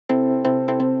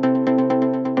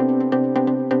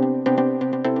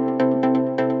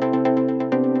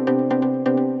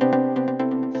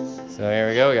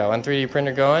one 3D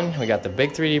printer going. We got the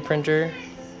big 3D printer.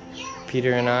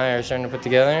 Peter and I are starting to put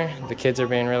together. The kids are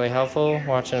being really helpful,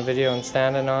 watching a video and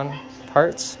standing on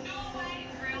parts.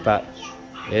 But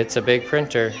it's a big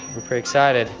printer. We're pretty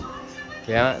excited.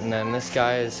 Yeah, and then this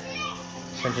guy is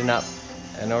printing up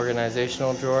an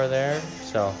organizational drawer there.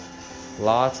 So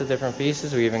lots of different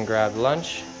pieces. We even grabbed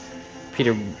lunch.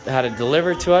 Peter had it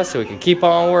delivered to us so we could keep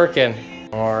on working.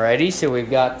 Alrighty, so we've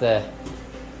got the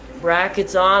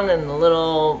brackets on and the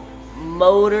little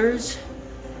motors,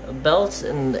 belts,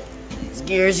 and these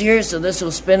gears here. So this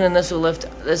will spin and this will lift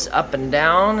this up and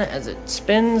down as it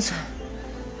spins.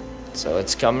 So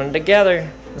it's coming together.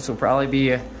 This will probably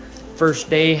be a first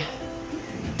day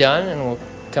done, and we'll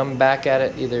come back at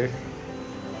it either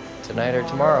tonight or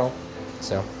tomorrow.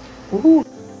 So, woohoo!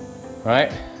 All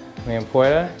right, me and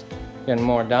Poeta getting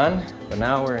more done, but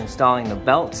now we're installing the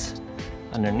belts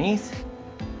underneath,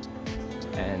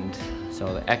 and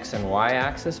so the X and Y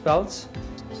axis belts.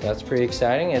 So that's pretty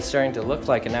exciting. It's starting to look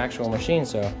like an actual machine.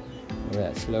 So move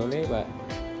that slowly, but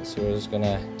so we're just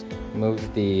gonna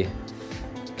move the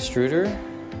extruder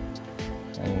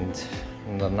and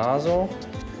the nozzle,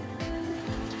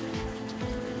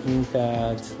 knee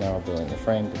pads. Now we're building the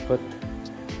frame to put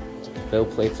build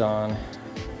plates on.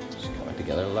 Just coming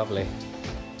together lovely.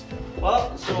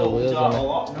 Well, so we got a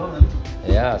lot going.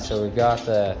 Yeah, so we've got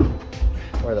the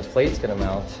where the plate's gonna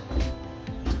mount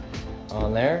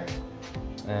on there,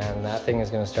 and that thing is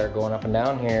gonna start going up and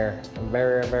down here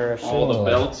very, very soon. All the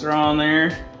belts are on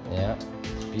there. Yeah,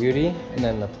 it's beauty. And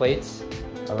then the plates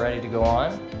are ready to go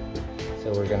on.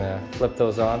 So we're gonna flip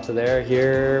those onto there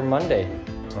here Monday.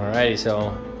 Alrighty,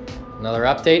 so another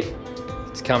update.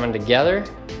 It's coming together.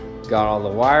 Got all the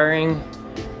wiring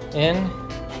in.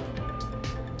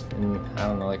 And I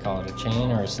don't know, they call it a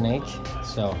chain or a snake.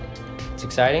 So it's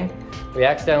exciting. We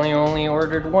accidentally only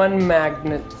ordered one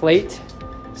magnet plate.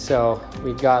 So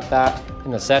we got that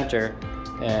in the center,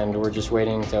 and we're just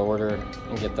waiting to order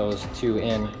and get those two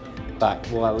in. But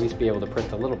we'll at least be able to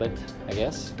print a little bit, I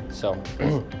guess. So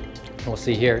we'll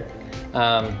see here.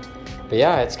 But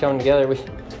yeah, it's coming together. We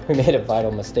made a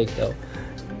vital mistake though.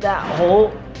 That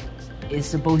hole is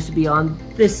supposed to be on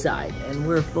this side, and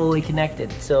we're fully connected.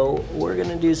 So we're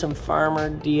gonna do some farmer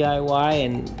DIY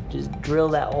and just drill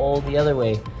that hole the other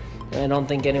way. And I don't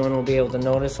think anyone will be able to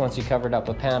notice once you cover it up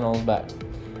with panels, but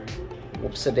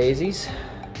whoops-a-daisies.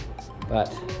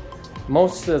 But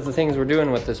most of the things we're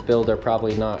doing with this build are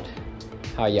probably not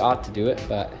how you ought to do it,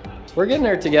 but we're getting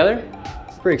there together.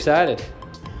 Pretty excited.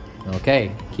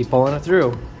 Okay, keep pulling it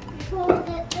through. Pulled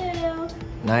it through.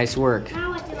 Nice work.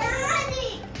 Now what do I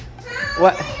do?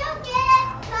 What? How do you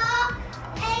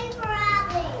get A for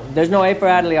Adley? There's no A for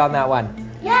Adley on that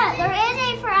one. Yeah, there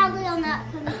is A for Adley on that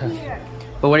computer.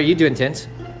 But what are you doing, Tins?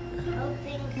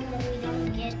 Hoping that we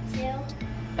don't get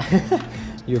to.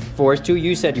 You're forced to?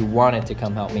 You said you wanted to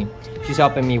come help me. She's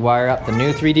helping me wire up the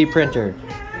new 3D printer.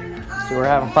 So we're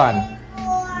having fun.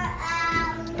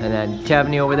 And then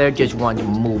Tavney over there just wants a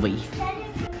movie.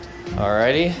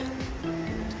 Alrighty.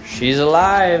 She's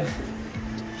alive.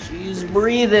 She's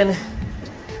breathing.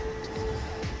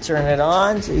 Turn it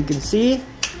on so you can see.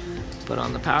 Put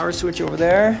on the power switch over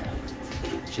there.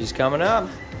 She's coming up.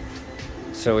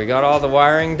 So we got all the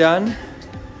wiring done.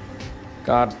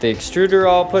 Got the extruder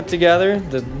all put together.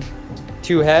 The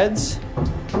two heads.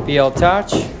 BL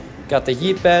Touch. Got the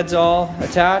heat beds all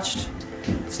attached.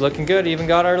 It's looking good. Even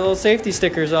got our little safety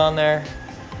stickers on there.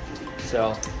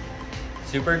 So,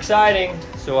 super exciting.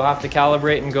 So we'll have to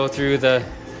calibrate and go through the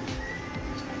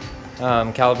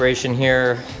calibration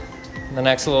here in the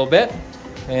next little bit,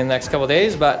 in the next couple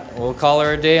days, but we'll call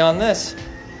her a day on this.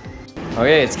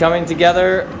 Okay, it's coming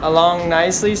together along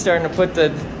nicely, starting to put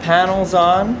the panels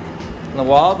on the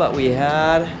wall, but we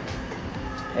had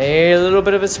a little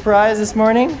bit of a surprise this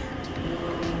morning.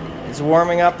 It's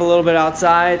warming up a little bit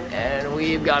outside, and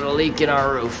we've got a leak in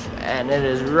our roof, and it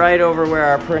is right over where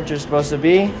our printer's supposed to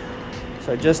be.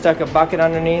 So I just stuck a bucket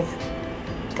underneath,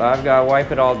 but I've got to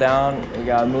wipe it all down. We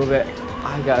got to move it.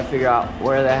 I got to figure out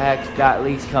where the heck that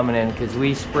leak's coming in, because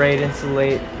we sprayed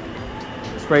spray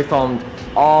foamed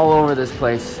all over this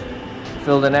place,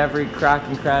 filled in every crack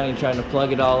and cranny trying to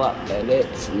plug it all up, and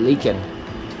it's leaking.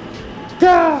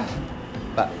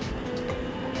 But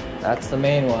that's the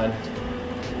main one.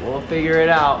 We'll figure it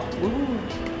out. Woo.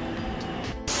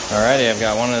 Alrighty, I've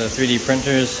got one of the 3D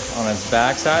printers on its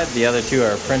backside. The other two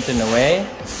are printing away.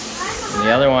 And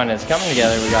the other one is coming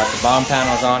together. We got the bottom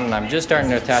panels on, and I'm just starting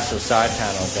to attach those side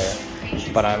panels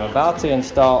there. But I'm about to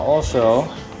install also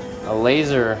a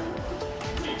laser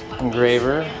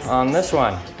engraver on this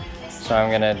one. So I'm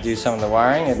gonna do some of the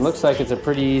wiring. It looks like it's a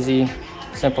pretty easy,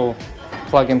 simple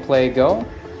plug and play go.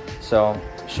 so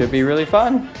should be really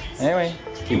fun. Anyway,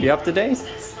 keep you up to date.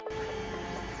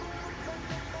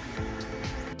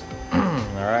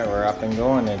 Alright, we're up and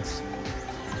going. Let's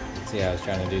see, I was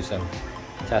trying to do some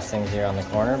testings here on the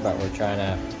corner, but we're trying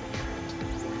to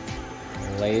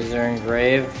laser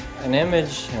engrave an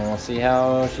image and we'll see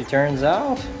how she turns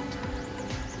out.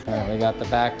 Alright, we got the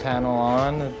back panel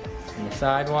on and the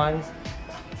side ones.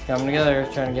 It's coming together,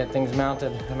 trying to get things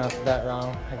mounted. I mounted that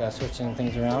wrong. I got switching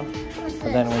things around.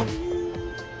 But then we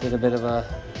did a bit of a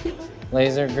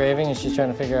laser engraving and she's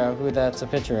trying to figure out who that's a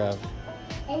picture of.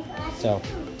 So,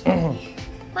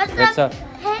 what's the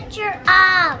picture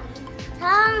of?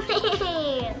 Tell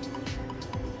me.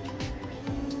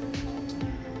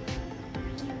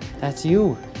 That's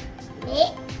you.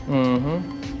 Me? Mm-hmm.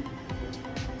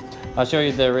 I'll show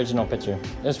you the original picture.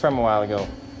 It's from a while ago.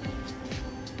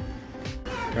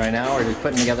 Right now we're just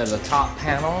putting together the top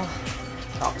panel,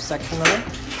 top section of it.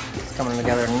 It's coming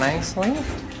together nicely.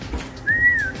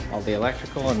 All the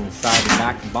electrical and the side and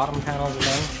back and bottom panels are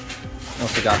done.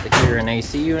 Also got the heater and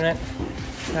AC unit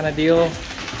kind of deal.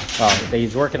 Well,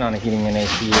 he's working on a heating and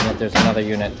AC unit. There's another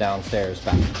unit downstairs,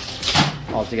 but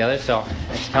all together, so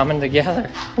it's coming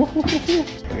together.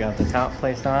 We got the top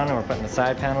placed on and we're putting the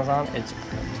side panels on. It's a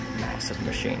massive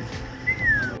machine.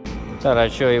 Thought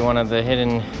I'd show you one of the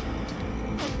hidden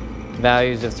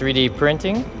values of 3D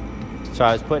printing. So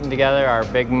I was putting together our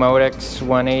big Modix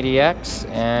 180X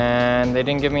and they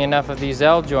didn't give me enough of these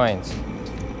L joints.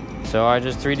 So I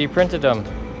just 3D printed them.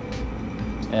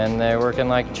 And they're working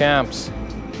like champs.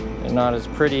 They're not as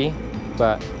pretty,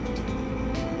 but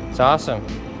it's awesome.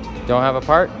 Don't have a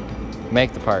part?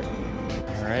 Make the part.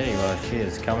 Alrighty, well she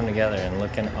is coming together and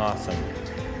looking awesome.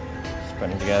 Just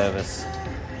putting together this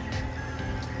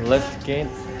lift gate,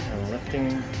 or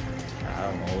lifting, I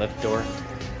don't know, lift door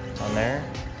on there.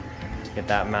 Get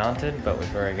that mounted, but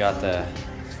we've already got the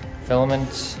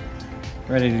filaments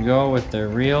ready to go with the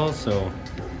reels, so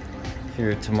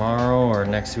here tomorrow or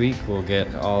next week we'll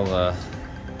get all the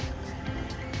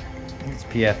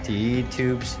PFTE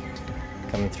tubes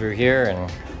coming through here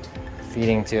and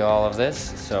feeding to all of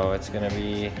this, so it's going to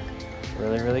be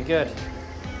really good.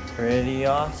 Pretty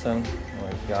awesome.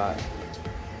 We've got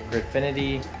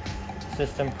Gridfinity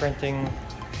system printing.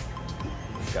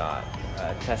 We've got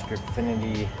Test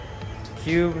Gridfinity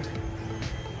cube.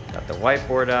 Got the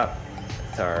whiteboard up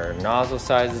with our nozzle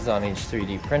sizes on each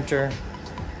 3D printer.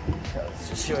 Let's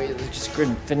just show you, this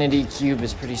Gridfinity cube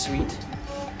is pretty sweet.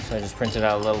 So I just printed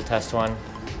out a little test one.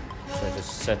 So it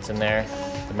just sits in there.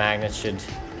 The magnets should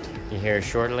be here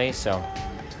shortly. So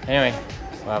anyway,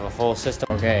 we'll have a full system.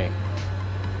 Okay,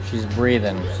 she's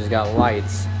breathing. She's got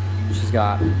lights. She's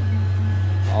got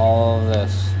all of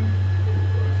this.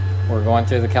 We're going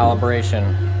through the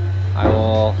calibration. I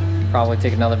will probably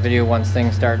take another video once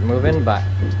things start moving, but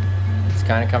it's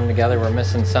kind of coming together. We're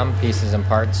missing some pieces and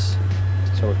parts,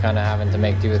 so we're kind of having to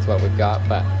make do with what we've got,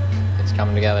 but it's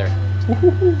coming together.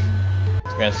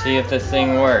 We're gonna see if this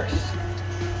thing works.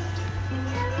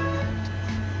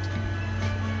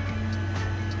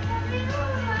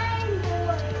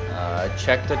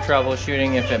 Check the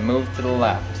troubleshooting if it moved to the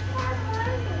left.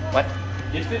 What?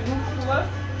 If it moves to the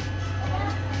left?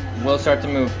 Will start to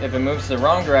move. If it moves to the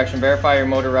wrong direction, verify your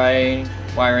motor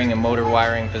wiring and motor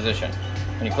wiring position.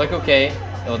 When you click OK,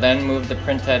 it will then move the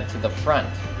print head to the front.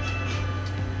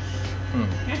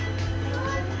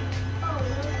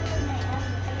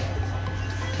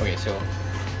 Okay,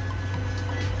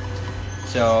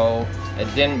 so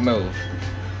it didn't move.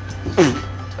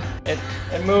 It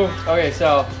moved. Okay,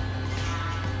 so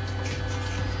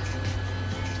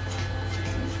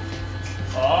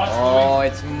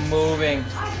it's moving.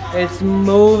 It's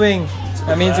moving.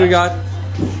 That means we got.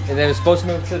 It was supposed to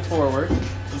move to the forward.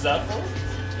 Is that forward?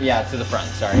 Yeah, to the front.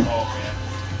 Sorry.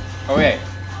 Oh, okay. Okay.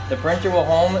 The printer will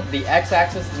home the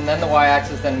x-axis and then the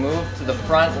y-axis, then move to the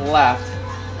front left.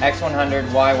 X100,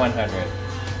 Y100.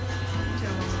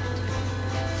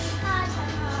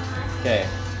 Okay.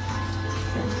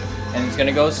 And it's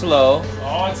gonna go slow.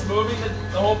 Oh, it's moving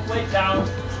the whole plate down.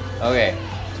 Okay.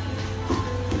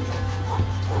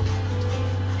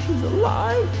 She's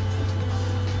alive.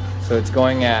 So it's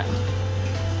going at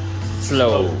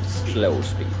slow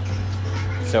speed.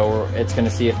 So it's gonna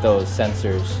see if those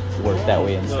sensors work that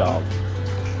we installed.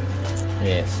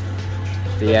 Yes.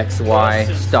 The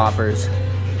XY stoppers.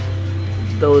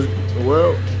 Those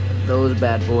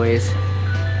bad boys.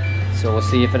 So we'll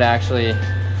see if it actually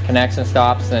connects and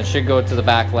stops, then it should go to the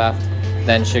back left,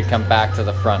 then should come back to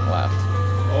the front left.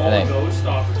 Oh, those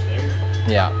stoppers there.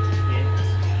 Yeah.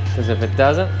 Because if it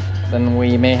doesn't, then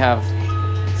we may have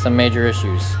some major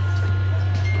issues.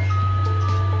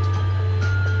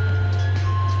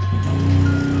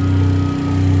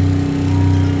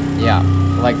 Yeah,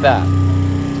 like that.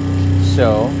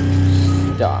 So,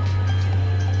 stop.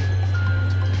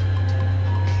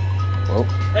 Whoa.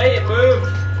 Hey, it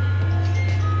moved!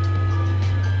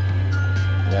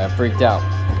 Yeah, I freaked out.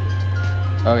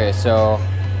 Okay, so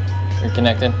you're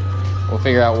connected. We'll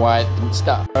figure out why it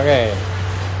stopped. Okay.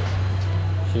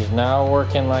 She's now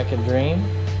working like a dream.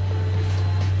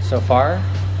 So far,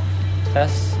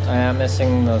 Tess, I am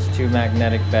missing those 2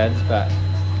 magnetic beds, but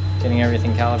getting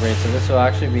everything calibrated. So this will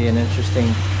actually be an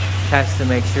interesting test to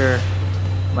make sure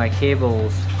my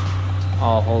cables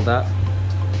all hold up.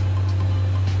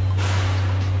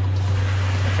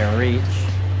 I can reach.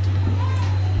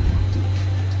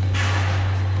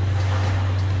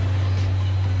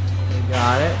 We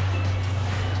got it.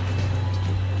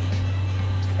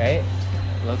 Okay,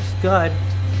 looks good.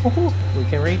 We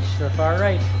can reach the far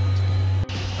right.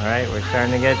 Alright, we're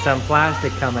starting to get some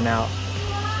plastic coming out.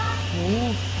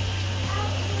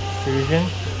 Extrusion.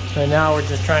 So now we're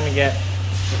just trying to get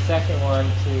the second one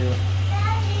to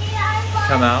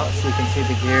come out so you can see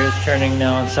the gears turning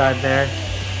now inside there.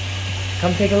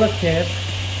 Come take a look, Tiff.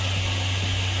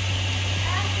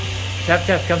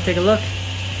 Tiff, come take a look.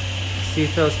 See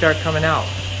if they'll start coming out.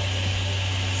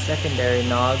 Secondary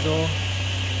nozzle.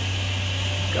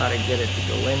 Gotta get it to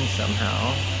go in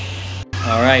somehow.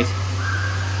 Alright.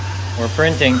 We're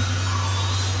printing. I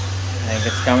think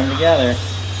it's coming together. Let's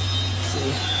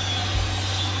see.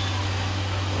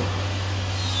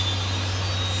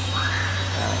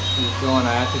 She's going.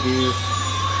 I have to do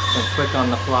some quick on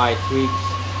the fly tweaks,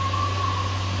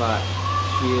 but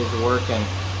she is working.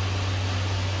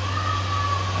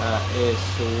 That is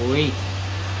sweet.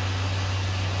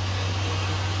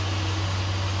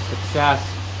 Success.